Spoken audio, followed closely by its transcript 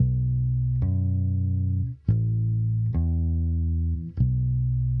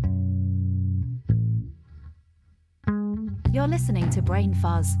You're listening to Brain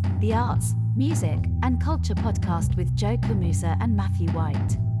Fuzz, the arts, music, and culture podcast with Joe Kamusa and Matthew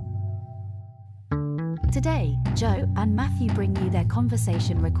White. Today, Joe and Matthew bring you their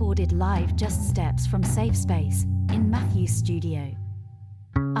conversation recorded live just steps from Safe Space in Matthew's studio.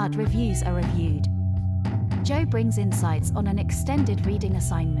 Art reviews are reviewed. Joe brings insights on an extended reading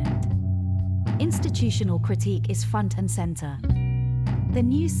assignment. Institutional critique is front and center. The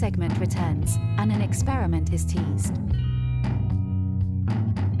news segment returns, and an experiment is teased.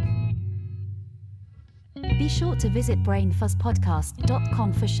 Be sure to visit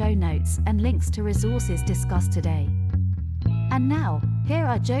brainfuzzpodcast.com for show notes and links to resources discussed today. And now, here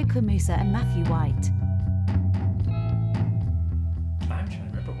are Joe Kamusa and Matthew White. I'm trying to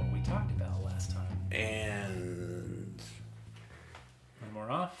remember what we talked about last time. And One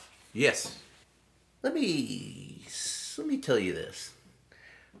more off? yes, let me tell you this.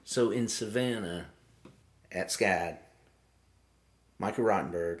 So in Savannah, at SCAD, Micah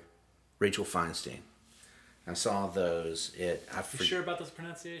Rottenberg, Rachel Feinstein. I saw those. You sure about those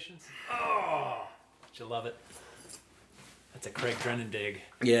pronunciations? Oh, you love it. That's a Craig Drennan dig.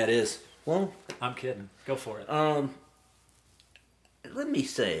 Yeah, it is. Well, I'm kidding. Go for it. let me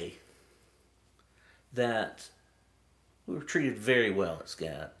say that we were treated very well at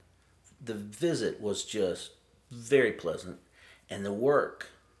SCAD. The visit was just very pleasant, and the work,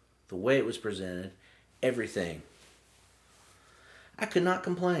 the way it was presented, everything. I could not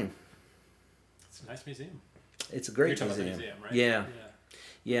complain. It's a nice museum. It's a great You're talking museum. about the museum, right?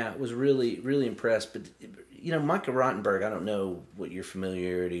 Yeah, I was really, really impressed. But, you know, Micah Rottenberg, I don't know what your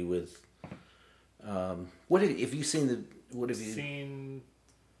familiarity with... have you seen Seen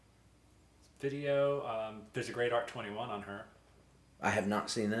video. There's a great Art 21 on her. I have not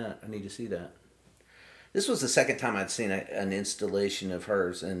seen that. I need to see that. This was the second time I'd seen an installation of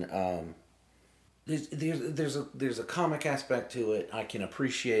hers, and there's a comic aspect to it. I can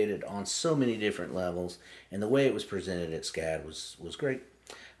appreciate it on so many different levels, and the way it was presented at SCAD was great.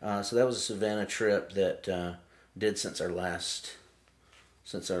 So that was a Savannah trip that did since our last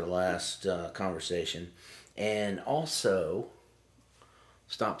conversation, and also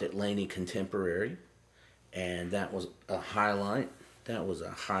stopped at Laney Contemporary, and that was a highlight.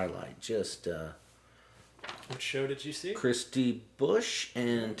 Just Which show did you see? Christy Bush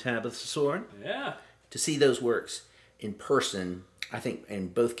and Tabitha Soren. Yeah. To see those works in person, I think in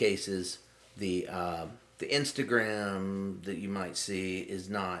both cases, the Instagram that you might see is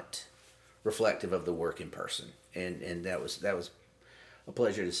not reflective of the work in person, and that was a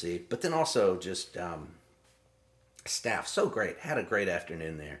pleasure to see. But then also just staff, so great, had a great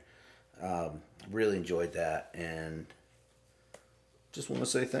afternoon there. Really enjoyed that, and just want to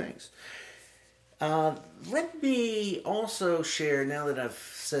say thanks. Let me also share, now that I've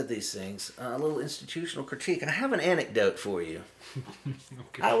said these things, a little institutional critique. I have an anecdote for you.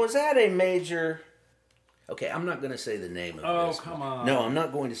 Okay. I was at a major... Okay, I'm not going to say the name of this. Oh, come on. No, I'm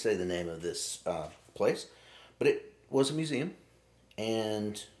not going to say the name of this place. But it was a museum.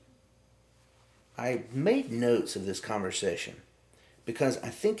 And I made notes of this conversation because I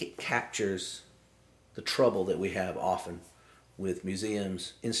think it captures the trouble that we have often with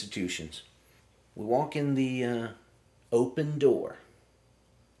museums, institutions. We walk in the open door,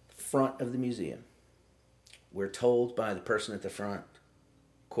 front of the museum. We're told by the person at the front,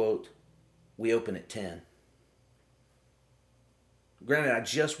 quote, "We open at 10." Granted, I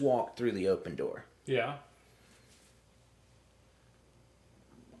just walked through the open door. Yeah.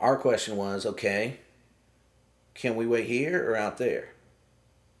 Our question was, okay, can we wait here or out there?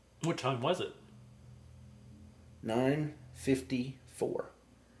 What time was it? 9:54.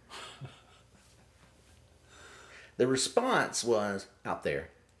 The response was out there.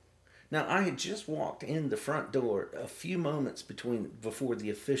 Now, I had just walked in the front door a few moments before the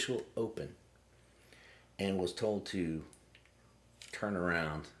official open and was told to turn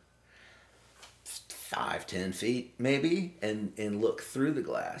around 5-10 feet maybe and look through the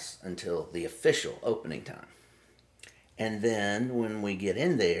glass until the official opening time. And then when we get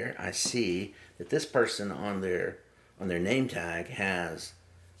in there, I see that this person on their name tag has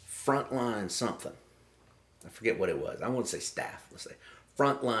frontline something. I forget what it was. I won't say staff. Let's say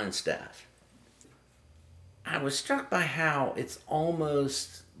frontline staff. I was struck by how it's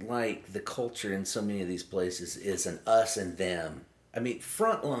almost like the culture in so many of these places is an us and them. I mean,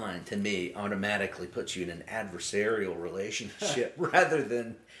 frontline to me automatically puts you in an adversarial relationship rather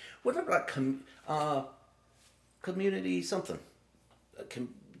than, what about community something?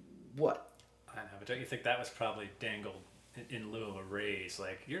 What? I don't know, but don't you think that was probably dangled in lieu of a raise?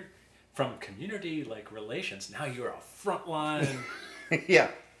 Like, you're from community relations, now you're a frontline Yeah.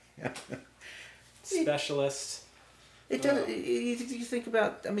 specialist. It does. You think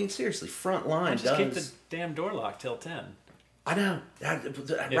about. I mean, seriously, Frontline Just keep the damn door locked till 10. I know. If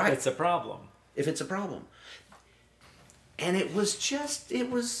Right. it's a problem. If it's a problem. And it was just. It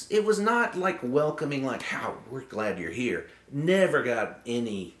was not like welcoming. Like, how we're glad you're here. Never got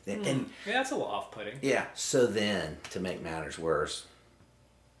any. And Yeah, that's a little off-putting. yeah. So then, to make matters worse,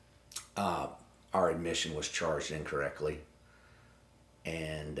 our admission was charged incorrectly,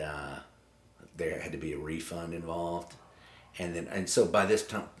 and there had to be a refund involved. And so by this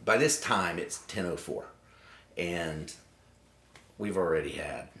time it's 10:04, and we've already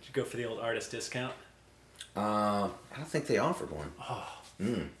had. Did you go for the old artist discount? I don't think they offered one. Oh.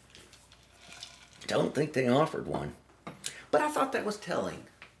 Don't think they offered one. But I thought that was telling,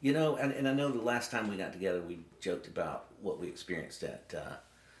 and I know the last time we got together we joked about what we experienced at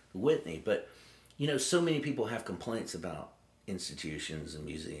Whitney, but so many people have complaints about institutions and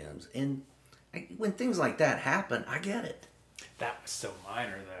museums, and when things like that happen, I get it. That was so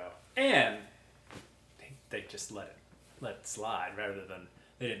minor, though. And they just let it slide rather than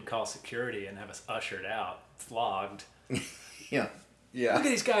they didn't call security and have us ushered out, flogged. Yeah. Look at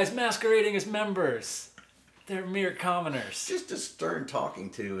these guys masquerading as members. They're mere commoners. Just a stern talking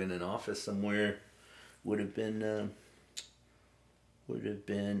to in an office somewhere would have been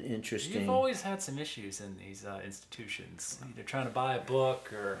interesting. You've always had some issues in these institutions, either trying to buy a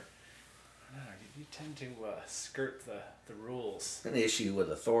book or you tend to skirt the rules. An issue with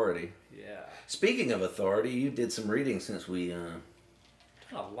authority. Yeah. Speaking of authority, you did some reading since we. Done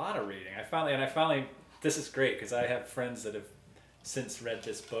a lot of reading. I finally. This is great because I have friends that have since read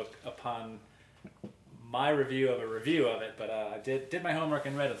this book upon my review of it. But I did my homework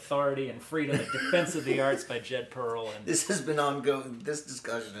and read "Authority and Freedom: A Defense of the Arts" by Jed Pearl. And this has been ongoing. This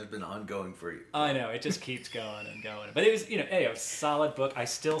discussion has been ongoing for you. I know, it just keeps going and going. But it was, a solid book. I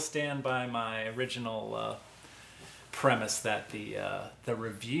still stand by my original premise that the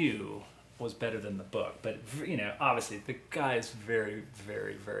review was better than the book. But, obviously the guy is very,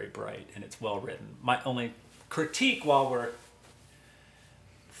 very, very bright and it's well written. My only critique while we're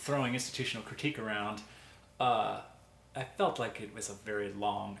throwing institutional critique around, I felt like it was a very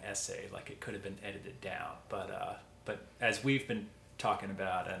long essay, like it could have been edited down. But as we've been talking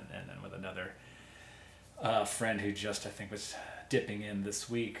about, and with another friend who just, I think, was dipping in this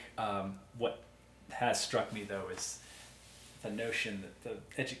week, what has struck me, though, is the notion that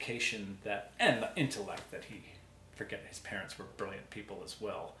the education and the intellect that his parents were brilliant people as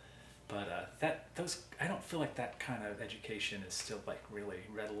well. But I don't feel like that kind of education is still like really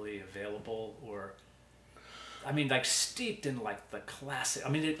readily available, or like steeped in like the classic.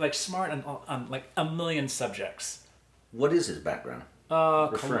 Like smart on like a million subjects. What is his background?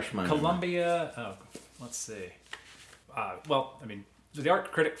 Refresh my Columbia. Oh, let's see. The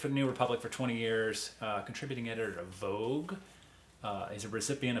art critic for the New Republic for 20 years, contributing editor to Vogue. He's a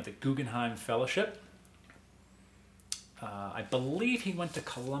recipient of the Guggenheim Fellowship. I believe he went to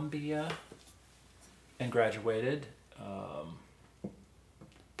Columbia and graduated.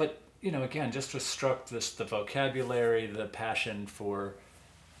 But, again, just was struck the vocabulary, the passion for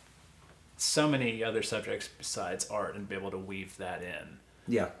so many other subjects besides art, and be able to weave that in.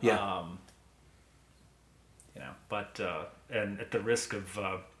 Yeah. And at the risk of,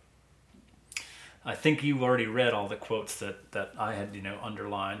 I think you already read all the quotes that I had,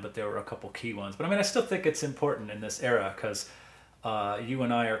 underlined, but there were a couple key ones. But I still think it's important in this era because you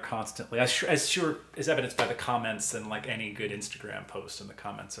and I are constantly, as sure is evidenced by the comments, and like any good Instagram post, and the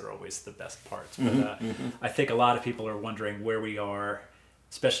comments are always the best parts. But I think a lot of people are wondering where we are,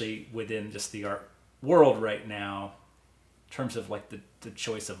 especially within just the art world right now, in terms of like the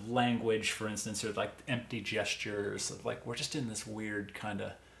choice of language, for instance, or like empty gestures. Like we're just in this weird kind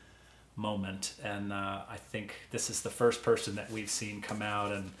of moment, and I think this is the first person that we've seen come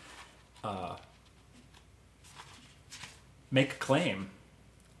out and make a claim.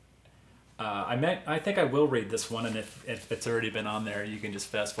 I think I will read this one, and if it's already been on there, you can just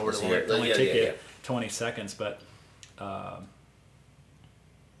fast forward. It'll only take you 20 seconds, but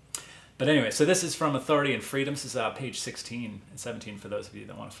anyway, so this is from Authority and Freedom. This is page 16 and 17 for those of you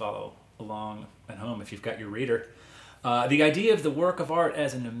that want to follow along at home if you've got your reader. The idea of the work of art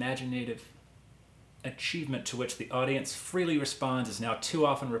as an imaginative achievement to which the audience freely responds is now too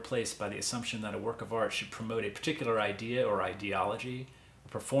often replaced by the assumption that a work of art should promote a particular idea or ideology, or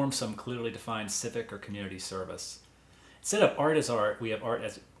perform some clearly defined civic or community service. Instead of art as art, we have art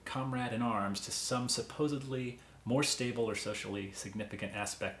as comrade in arms to some supposedly more stable or socially significant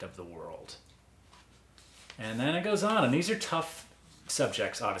aspect of the world. And then it goes on, and these are tough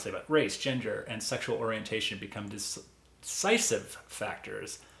subjects, obviously, but race, gender, and sexual orientation become decisive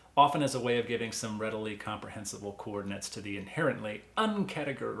factors, often as a way of giving some readily comprehensible coordinates to the inherently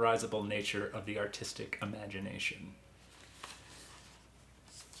uncategorizable nature of the artistic imagination.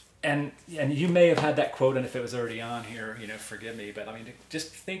 And you may have had that quote, and if it was already on here, forgive me, but I mean, just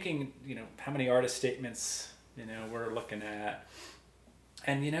thinking, how many artist statements, we're looking at.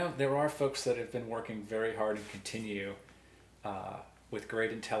 And, there are folks that have been working very hard and continue with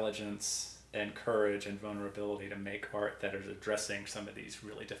great intelligence and courage and vulnerability to make art that is addressing some of these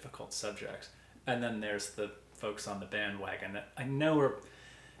really difficult subjects. And then there's the folks on the bandwagon that I know are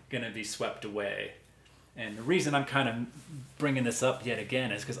going to be swept away. And the reason I'm kind of bringing this up yet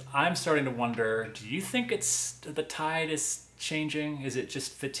again is because I'm starting to wonder, do you think the tide is changing? Is it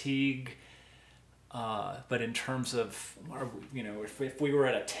just fatigue? But in terms of, if we were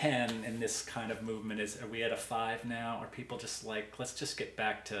at a 10 in this kind of movement, are we at a 5 now? Are people just like, let's just get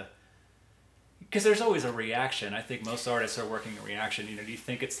back to... Because there's always a reaction. I think most artists are working a reaction. Do you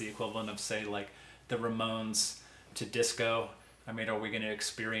think it's the equivalent of, say, like the Ramones to disco? I mean, are we going to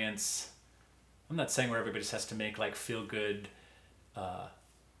experience... I'm not saying where everybody just has to make like feel good,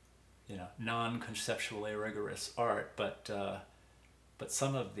 non-conceptually rigorous art, but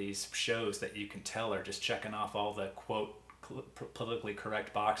some of these shows that you can tell are just checking off all the quote politically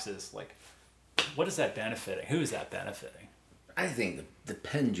correct boxes. Like, what is that benefiting? Who is that benefiting? I think the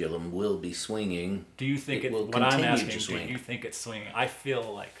pendulum will be swinging. Do you think it will what I'm asking? to swing? Do you think it's swinging? I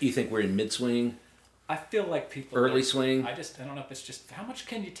feel like. You think we're in mid-swing? I feel like people. Early swing. I don't know if it's just how much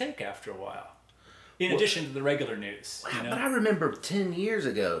can you take after a while. In addition to the regular news. Wow, but I remember 10 years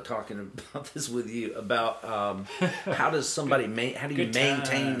ago talking about this with you about how do you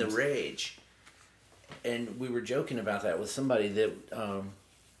maintain the rage? And we were joking about that with somebody that,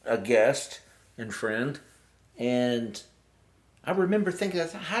 a guest and friend, and I remember thinking,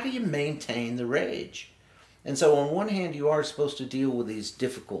 how do you maintain the rage? And so on one hand, you are supposed to deal with these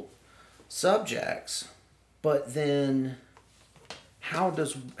difficult subjects, but then... How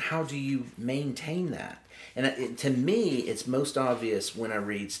do you maintain that? And to me, it's most obvious when I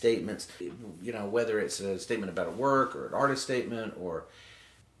read statements, whether it's a statement about a work or an artist statement or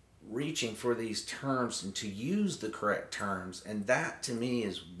reaching for these terms and to use the correct terms. And that to me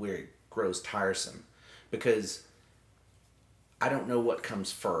is where it grows tiresome because I don't know what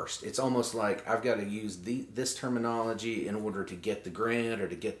comes first. It's almost like I've got to use this terminology in order to get the grant or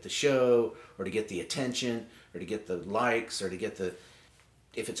to get the show or to get the attention or to get the likes or to get the...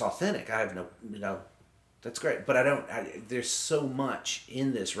 If it's authentic, I have no, that's great. But there's so much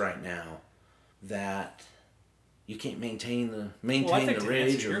in this right now that you can't maintain the rage. To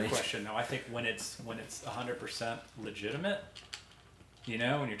answer your question, though, I think when it's 100% legitimate,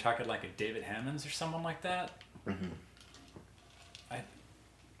 when you're talking like a David Hammons or someone like that, mm-hmm. I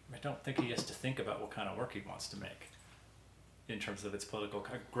don't think he has to think about what kind of work he wants to make in terms of its political.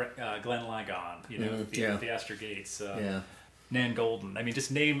 Glenn Ligon, the Astor Gates. Nan Golden. I mean,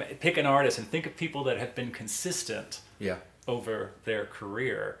 just pick an artist and think of people that have been consistent over their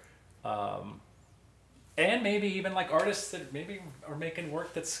career. And maybe even like artists that maybe are making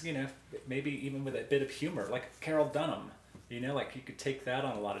work that's, maybe even with a bit of humor, like Carol Dunham. Like you could take that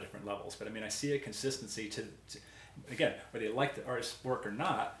on a lot of different levels. But I mean, I see a consistency to again, whether you like the artist's work or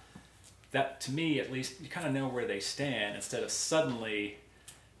not, that to me at least, you kind of know where they stand instead of suddenly...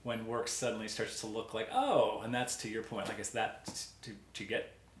 when work suddenly starts to look like, and that's to your point, like, is that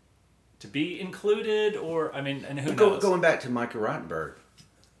to be included, or, I mean, and who knows? Going back to Michael Rottenberg,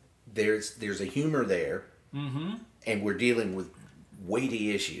 there's a humor there, mm-hmm. and we're dealing with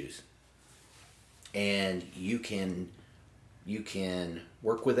weighty issues, and you can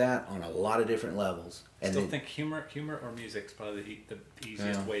work with that on a lot of different levels. I still think humor or music is probably the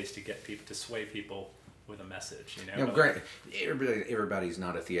easiest ways to get people, to sway people with a message, Great. Everybody's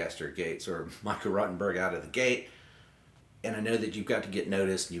not a Theaster Gates or Michael Rottenberg out of the gate, and I know that you've got to get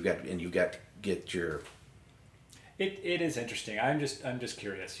noticed, and you've got to get your. It is interesting. I'm just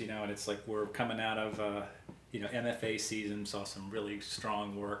curious, and it's like we're coming out of MFA season, saw some really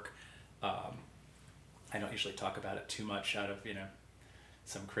strong work. I don't usually talk about it too much out of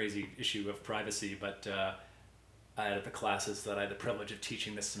some crazy issue of privacy, but. Out of the classes that I had the privilege of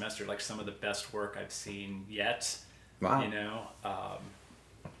teaching this semester, like some of the best work I've seen yet, wow.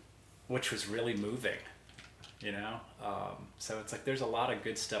 Which was really moving, so it's like there's a lot of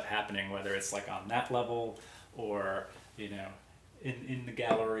good stuff happening, whether it's like on that level or, in the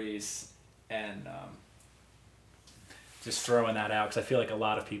galleries, and just throwing that out, because I feel like a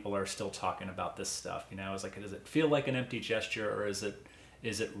lot of people are still talking about this stuff, it's like, does it feel like an empty gesture, or is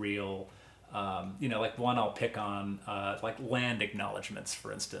it real? Like one I'll pick on, like land acknowledgements,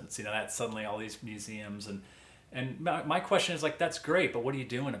 for instance. That's suddenly all these museums And my question is like, that's great, but what are you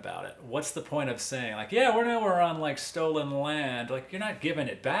doing about it? What's the point of saying like, yeah, we're on like stolen land? Like, you're not giving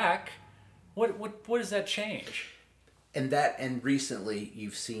it back. What does that change? And recently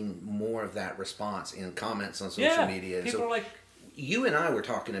you've seen more of that response in comments on social media. And people are like, you and I were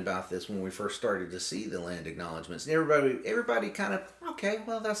talking about this when we first started to see the land acknowledgments. And everybody kind of, okay,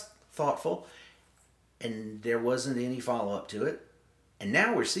 well, that's thoughtful. And there wasn't any follow-up to it. And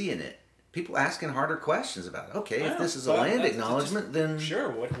now we're seeing it. People asking harder questions about it. Okay, if this is a land acknowledgement, then... Sure,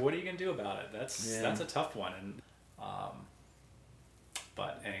 what are you going to do about it? That's a tough one. And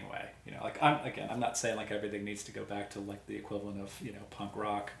but anyway, like I'm not saying like everything needs to go back to like the equivalent of, punk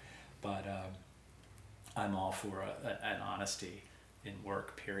rock, but I'm all for an honesty in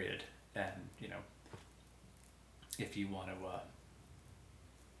work, period. And, if you want to,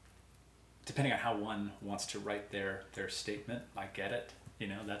 depending on how one wants to write their statement, I get it.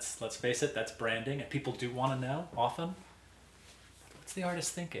 Let's face it, that's branding, and people do want to know often. What's the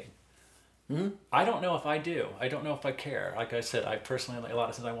artist thinking? Mm-hmm. I don't know if I do. I don't know if I care. Like I said, I personally, a lot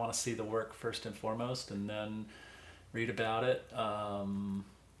of times I want to see the work first and foremost, and then read about it.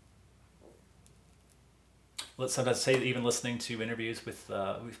 Let's sometimes say even listening to interviews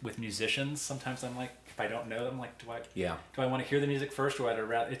with musicians. Sometimes I'm like, if I don't know them, like, do I want to hear the music first, or would I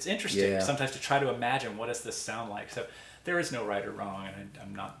rather? It's interesting sometimes to try to imagine what does this sound like. So there is no right or wrong, and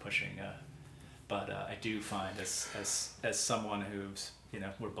I'm not pushing. But I do find as someone who's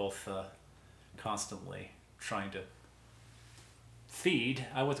we're both constantly trying to feed.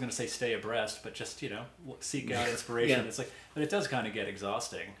 I wasn't going to say stay abreast, but just seek out inspiration. It's like, but it does kind of get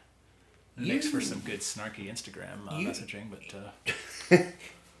exhausting. It makes for some good snarky Instagram messaging, but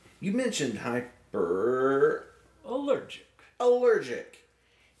you mentioned hyper allergic,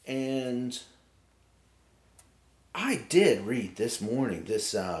 and I did read this morning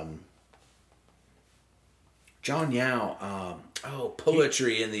this John Yao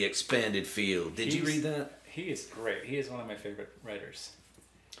poetry in the expanded field. Did you read that? He is great. He is one of my favorite writers.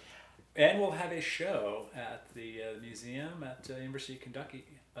 And we'll have a show at the museum at University of Kentucky.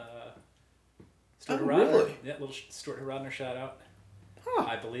 Stuart Haradner. Really? Yeah, little Stuart Haradner shout out. Huh.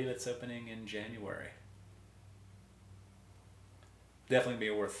 I believe it's opening in January. Definitely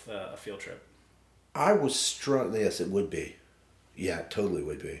be worth a field trip. I was struck. Yes, it would be. Yeah, it totally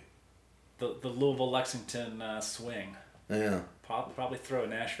would be. The Louisville Lexington swing. Yeah. Probably throw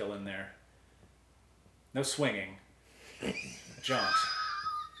Nashville in there. No swinging. Jaunt.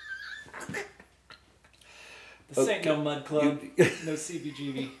 This ain't no mud club. No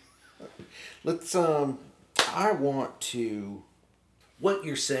CBGB. Let's I want to. What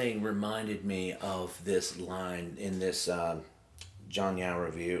you're saying reminded me of this line in this John Yao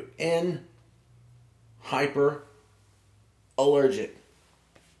review. In hyper allergic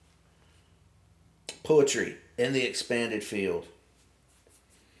poetry in the expanded field,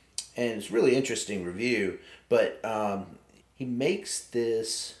 and it's a really interesting review. But he makes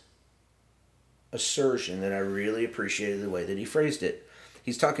this assertion that I really appreciated the way that he phrased it.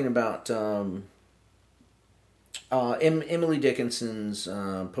 He's talking about Emily Dickinson's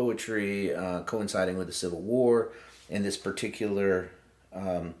poetry coinciding with the Civil War, and this particular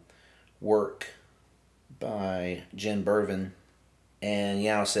work by Jen Bervin. And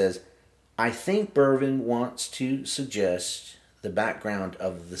Yao says, I think Bervin wants to suggest the background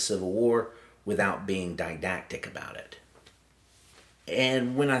of the Civil War without being didactic about it.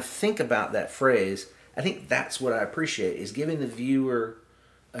 And when I think about that phrase, I think that's what I appreciate, is giving the viewer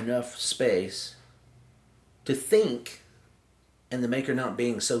enough space to think, and the maker not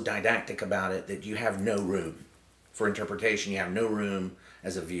being so didactic about it that you have no room for interpretation, you have no room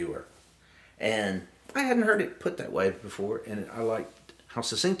as a viewer. And I hadn't heard it put that way before, and I liked how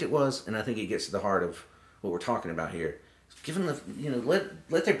succinct it was, and I think it gets to the heart of what we're talking about here. Given the,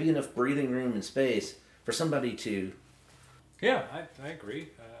 let there be enough breathing room and space for somebody to... Yeah, I agree.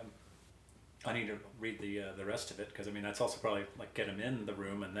 I need to read the rest of it, because that's also probably like get them in the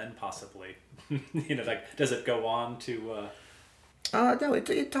room and then possibly, like, does it go on to? No,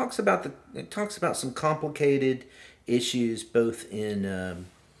 it talks about some complicated issues, both in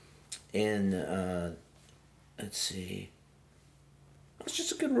let's see. It's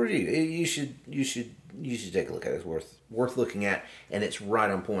just a good review. You should take a look at it. It's worth looking at, and it's right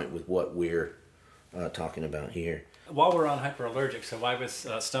on point with what we're talking about here. While we're on hyperallergic, so I was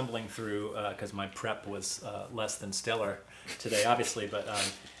stumbling through, because my prep was less than stellar today, obviously, but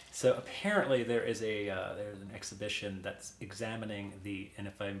so apparently there's an exhibition that's examining and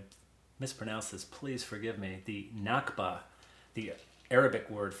if I mispronounce this, please forgive me, the Nakba, the Arabic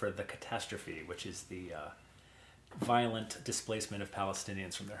word for the catastrophe, which is the violent displacement of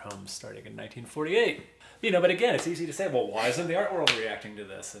Palestinians from their homes starting in 1948. But again, it's easy to say, well, why isn't the art world reacting to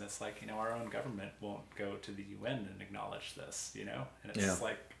this? And it's like, our own government won't go to the UN and acknowledge this, and it's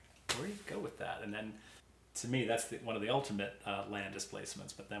like, where do you go with that? And then, to me, that's one of the ultimate land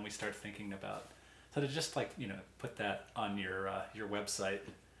displacements. But then we start thinking about, so to just put that on your website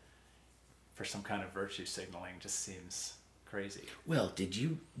for some kind of virtue signaling just seems crazy. Well, did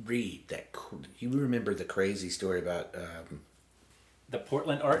you read that? You remember the crazy story about the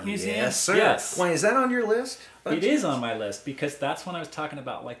Portland Art Museum? Yes, sir. Yes. Why, is that on your list? It is on my list because that's when I was talking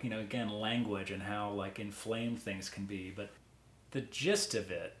about again, language and how inflamed things can be. But the gist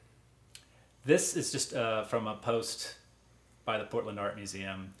of it, this is just from a post by the Portland Art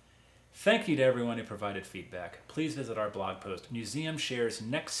Museum. Thank you to everyone who provided feedback. Please visit our blog post. Museum shares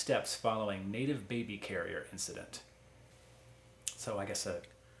next steps following native baby carrier incident. So I guess a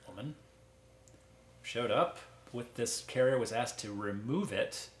woman showed up with this carrier, was asked to remove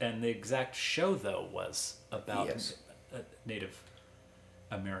it, and the exact show, though, was about Native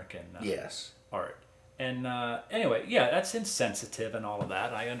American art. And anyway, that's insensitive and all of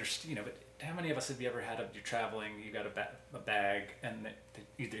that. I understand, but how many of us have you ever had you're traveling, you got a bag, and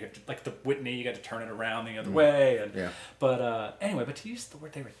either you have to, like the Whitney, you got to turn it around the other way. And, But anyway, but to use the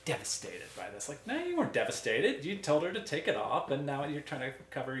word, they were devastated by this. Like, no, you weren't devastated. You told her to take it off, and now you're trying to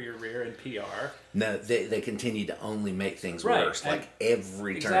cover your rear in PR. No, they continue to only make things worse, like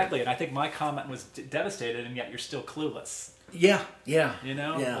every turn. Exactly, and I think my comment was devastated, and yet you're still clueless. Yeah.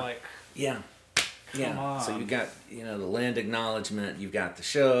 Come on. So you've got, the land acknowledgement, you've got the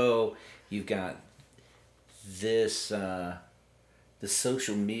show, you've got this, the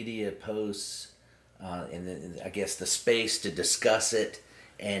social media posts, and then I guess the space to discuss it,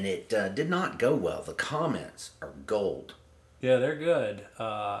 and it did not go well. The comments are gold. Yeah, they're good.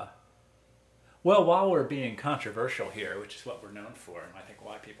 Well, while we're being controversial here, which is what we're known for, and I think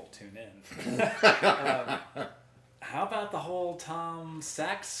why people tune in, how about the whole Tom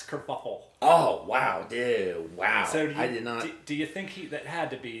Sachs kerfuffle? Oh, wow, dude, wow. So I did not... Do you think that had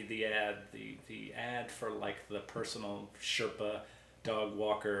to be the ad, the ad for the personal Sherpa, dog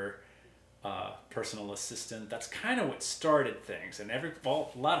walker, personal assistant? That's kind of what started things, and a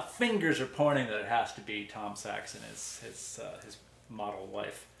lot of fingers are pointing that it has to be Tom Sachs and his model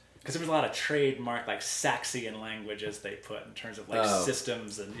wife. Because there was a lot of trademark, Saxian language, as they put, in terms of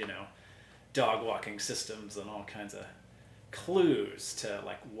systems and, dog walking systems and all kinds of clues to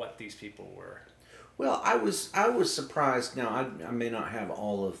what these people were. Well, I was surprised. Now I may not have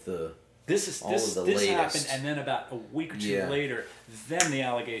all of the this latest. Happened, and then about a week or two later, then the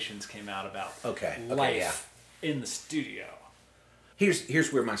allegations came out about life in the studio.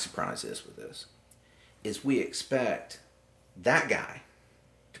 Here's where my surprise is with this: is we expect that guy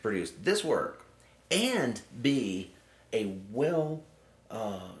to produce this work and be a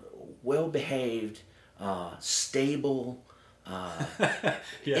well-behaved, stable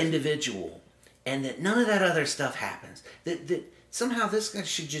individual, and that none of that other stuff happens. That somehow this guy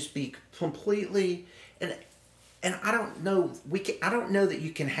should just be completely and I don't know I don't know that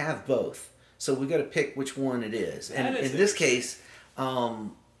you can have both. So we got to pick which one it is. And in this case,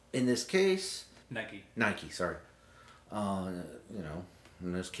 Nike. Sorry.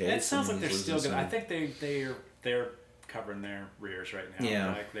 In this case, it sounds like they're still good. I think they're covering their rears right now.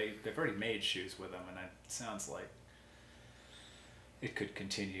 Yeah. They've already made shoes with them, and it sounds like it could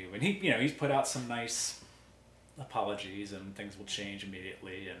continue. And he's put out some nice apologies, and things will change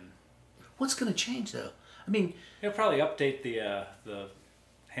immediately. And what's going to change though? I mean, he'll probably update the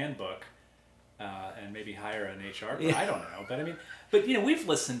handbook and maybe hire an HR. I don't know, but we've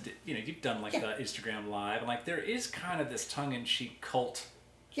listened. You've done the Instagram Live, and there is kind of this tongue-in-cheek cult.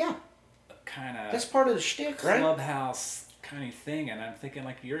 Yeah. Kind of that's part of the shtick, right? Clubhouse kind of thing, and I'm thinking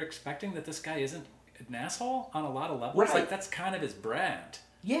you're expecting that this guy isn't an asshole on a lot of levels. Right. That's kind of his brand.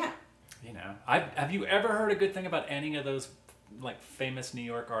 Yeah. Have you ever heard a good thing about any of those famous New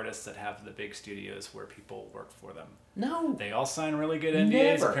York artists that have the big studios where people work for them? No. They all sign really good NDAs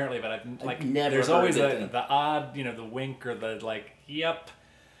Never. Apparently, but I've never there's heard always the odd, the wink or the yep.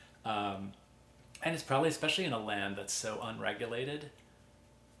 And it's probably especially in a land that's so unregulated.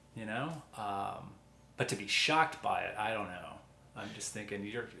 But to be shocked by it, I don't know. I'm just thinking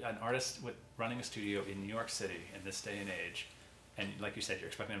you're an artist running a studio in New York City in this day and age, and like you said, you're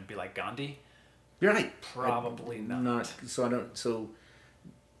expecting him to be like Gandhi. You're right. Probably not. So I don't. So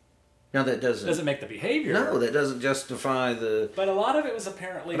now that doesn't make the behavior. No, that doesn't justify the. But a lot of it was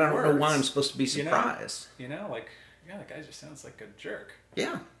apparently. But I don't know why I'm supposed to be surprised. The guy just sounds like a jerk.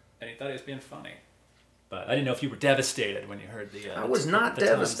 Yeah. And he thought he was being funny. But I didn't know if you were devastated when you heard the. I was not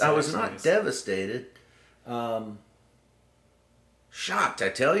devastated. I was not devastated. Shocked, I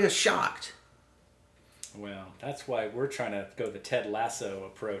tell you, shocked. Well, that's why we're trying to go the Ted Lasso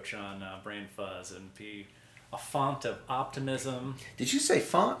approach on Brain Fuzz and be a font of optimism. Did you say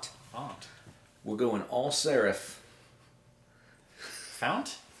font? Font. We're going all serif.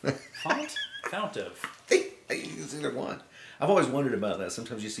 Fount? Font? Fount of. Hey, it's either one. I've always wondered about that.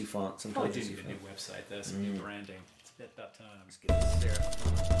 Sometimes you see font, Probably sometimes do you see need a font. new website, though, some new branding. It's about time. Let's get this serif.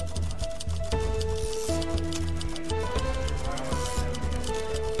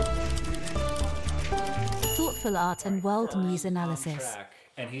 Thoughtful art and world news On analysis. track,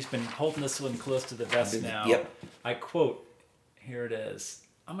 and he's been holding this one close to the vest now. Yep. I quote, here it is.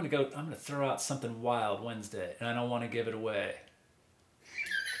 I'm gonna throw out something wild Wednesday, and I don't want to give it away.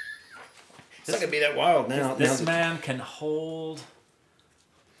 It's not gonna be that wild now. This man can hold.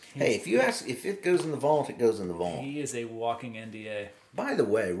 Hey, if it goes in the vault, it goes in the vault. He is a walking NDA. By the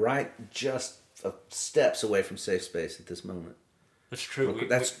way, right, just steps away from safe space at this moment. That's true.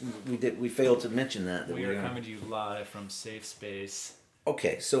 We failed to mention that. We are coming to you live from Safe Space.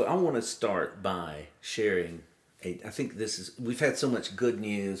 Okay, so I want to start by sharing. I think we've had so much good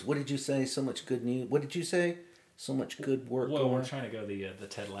news. What did you say? So much good news. What did you say? So much good work. Well, going we're on? trying to go the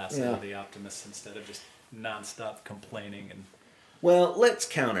Ted Lasso, the optimist, instead of just nonstop complaining and. Well, let's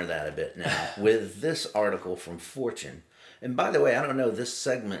counter that a bit now with this article from Fortune. And by the way, I don't know, this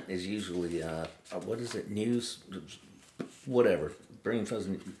segment is usually, what is it, news, whatever, Brain Fuzz,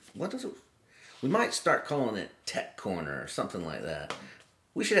 what is it? We might start calling it Tech Corner or something like that.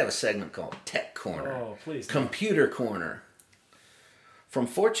 We should have a segment called Tech Corner. Oh, please. Computer Corner. From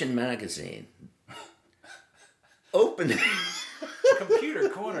Fortune magazine. Open. Computer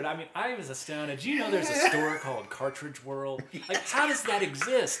Corner. I mean, I was astounded. Do you know there's a store called Cartridge World? Like, how does that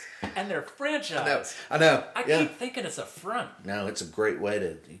exist? And they're franchised. I know. I keep thinking it's a front. No, it's a great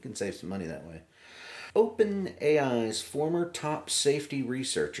way you can save some money that way. OpenAI's former top safety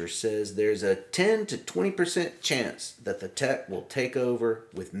researcher says there's a 10 to 20% chance that the tech will take over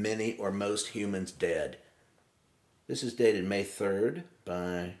with many or most humans dead. This is dated May 3rd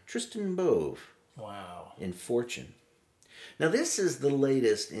by Tristan Bove. Wow. In Fortune. Now, this is the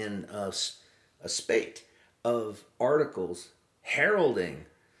latest in a spate of articles heralding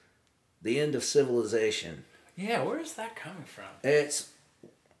the end of civilization. Yeah, where is that coming from? It's,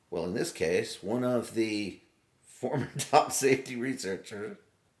 well, in this case, one of the former top safety researchers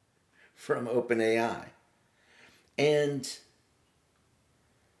from OpenAI. And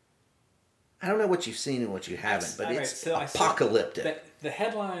I don't know what you've seen and what you haven't, but it's apocalyptic. The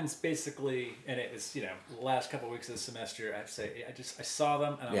headlines basically, and it was, the last couple of weeks of the semester, I have to say, I saw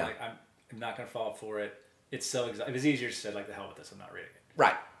them, and I'm like, I'm not going to fall for it. It's so exhausting. It was easier to say, like, the hell with this, I'm not reading it.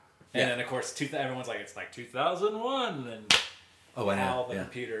 Right. And then, of course, everyone's like, it's like 2001, and HAL the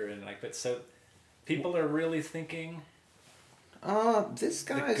computer, and like, but so people are really thinking this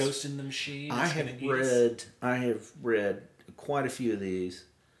guy's... The Ghost in the Machine I have read quite a few of these.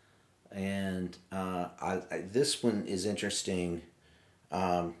 And this one is interesting.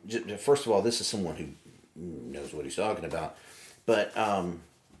 First of all, this is someone who knows what he's talking about. But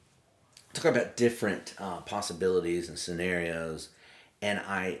talk about different possibilities and scenarios. And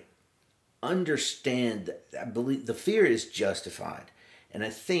I understand, I believe the fear is justified. And I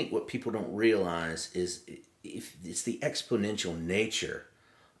think what people don't realize is if it's the exponential nature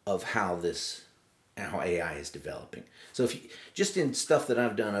of how AI is developing. So just in stuff that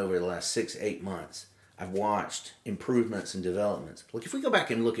I've done over the last 6-8 months, I've watched improvements and developments. Like if we go back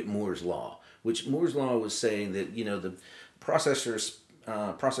and look at Moore's Law, which Moore's Law was saying that, the processors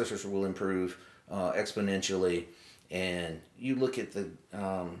will improve exponentially. And you look at the,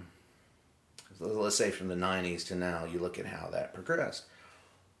 let's say from the 90s to now, you look at how that progressed.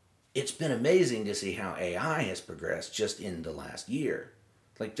 It's been amazing to see how AI has progressed just in the last year.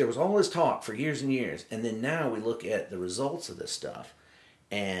 Like there was all this talk for years and years, and then now we look at the results of this stuff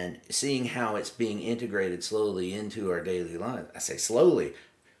and seeing how it's being integrated slowly into our daily lives. I say slowly,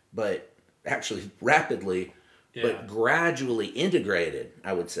 but actually rapidly, but gradually integrated,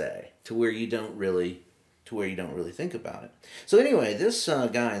 I would say, to where you don't really think about it. So anyway, this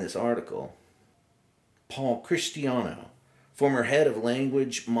guy in this article, Paul Cristiano, former head of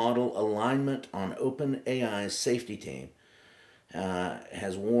language model alignment on OpenAI's safety team,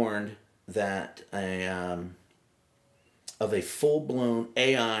 has warned that of a full-blown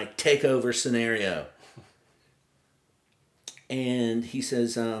AI takeover scenario. And he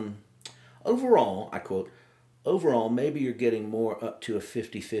says, overall, I quote, overall, maybe you're getting more up to a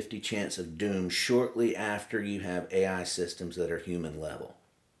 50-50 chance of doom shortly after you have AI systems that are human level.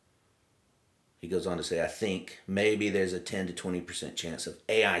 He goes on to say, I think maybe there's a 10 to 20% chance of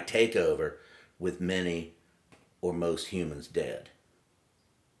AI takeover with many or most humans dead.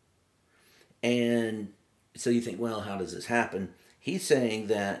 And so you think, well, how does this happen? He's saying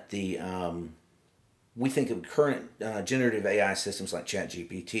that we think of current generative AI systems like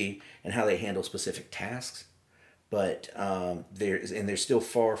ChatGPT and how they handle specific tasks, but they're still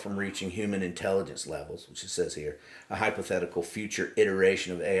far from reaching human intelligence levels, which it says here, a hypothetical future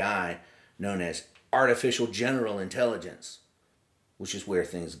iteration of AI known as artificial general intelligence, which is where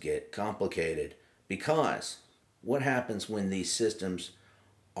things get complicated, because what happens when these systems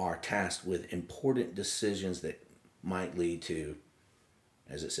are tasked with important decisions that might lead to,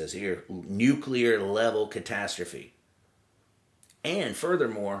 as it says here, nuclear level catastrophe? And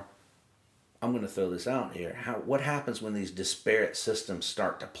furthermore, I'm going to throw this out here. What happens when these disparate systems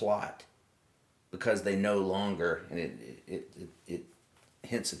start to plot? Because they no longer, and it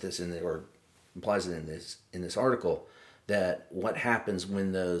hints at this or implies it in this article, that what happens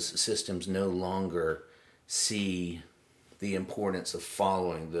when those systems no longer see the importance of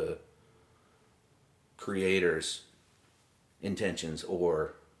following the creator's intentions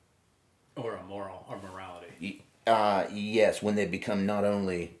or morality. Yes, when they become not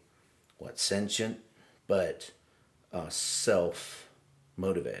only sentient, but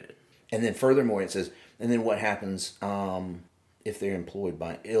self-motivated. And then furthermore, it says, and then what happens if they're employed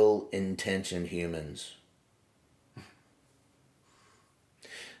by ill-intentioned humans?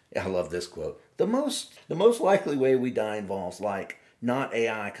 I love this quote. The most likely way we die involves, not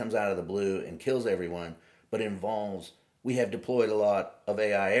AI comes out of the blue and kills everyone, but involves we have deployed a lot of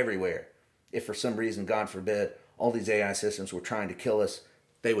AI everywhere. If for some reason, God forbid, all these AI systems were trying to kill us,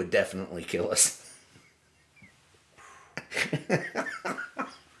 they would definitely kill us.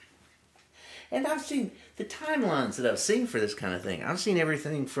 And I've seen the timelines that I've seen for this kind of thing. I've seen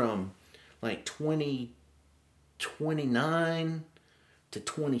everything from 2029 to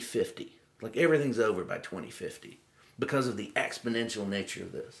 2050. Everything's over by 2050 because of the exponential nature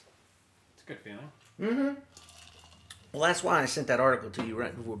of this. It's a good feeling. Mm-hmm. Well, that's why I sent that article to you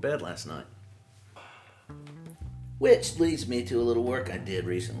right before bed last night. Which leads me to a little work I did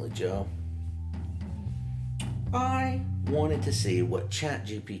recently, Joe. I wanted to see what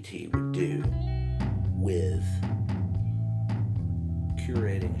ChatGPT would do with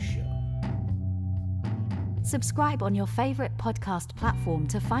curating a show. Subscribe on your favorite podcast platform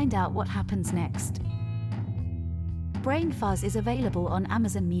to find out what happens next. Brain Fuzz is available on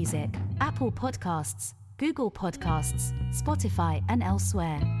Amazon Music, Apple Podcasts, Google Podcasts, Spotify, and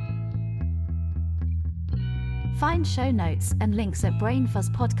elsewhere. Find show notes and links at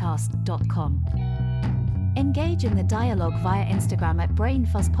brainfuzzpodcast.com. Engage in the dialogue via Instagram at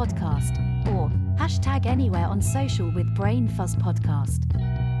BrainFuzzPodcast or #anywhere on social with BrainFuzzPodcast.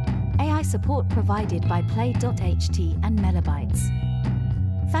 AI support provided by Play.ht and Melobytes.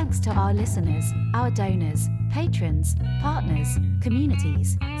 Thanks to our listeners, our donors, patrons, partners,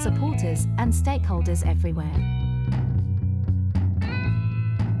 communities, supporters, and stakeholders everywhere.